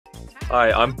Hi,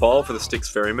 I'm Paul for the Styx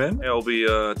Ferryman. I'll be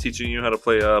teaching you how to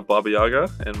play Baba Yaga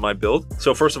and my build.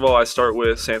 So first of all, I start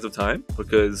with Sands of Time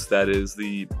because that is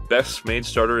the best mage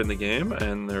starter in the game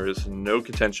and there is no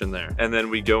contention there. And then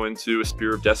we go into a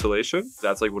Spear of Desolation.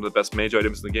 That's like one of the best mage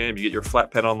items in the game. You get your flat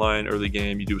pen online early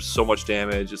game. You do so much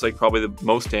damage. It's like probably the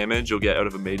most damage you'll get out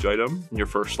of a mage item in your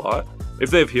first slot.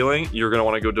 If they have healing, you're going to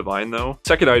want to go Divine though.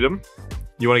 Second item,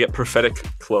 you want to get Prophetic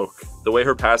Cloak. The way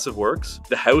her passive works,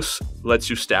 the house lets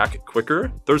you stack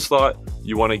quicker. Third slot,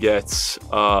 you want to get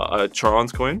a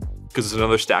Charon's coin because it's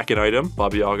another stacking item.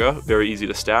 Baba Yaga, very easy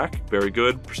to stack, very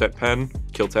good. Percent pen,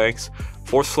 kill tanks.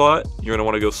 Fourth slot, you're going to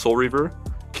want to go Soul Reaver,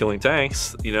 killing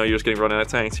tanks. You know, you're just getting run out of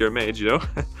tanks. You're a mage, you know?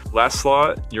 Last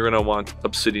slot, you're gonna want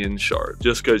Obsidian Shard,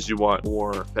 just because you want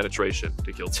more penetration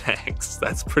to kill tanks.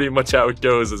 That's pretty much how it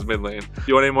goes as mid lane.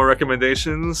 You want any more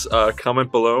recommendations?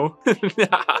 Comment below.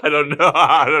 I don't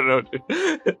know,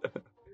 dude.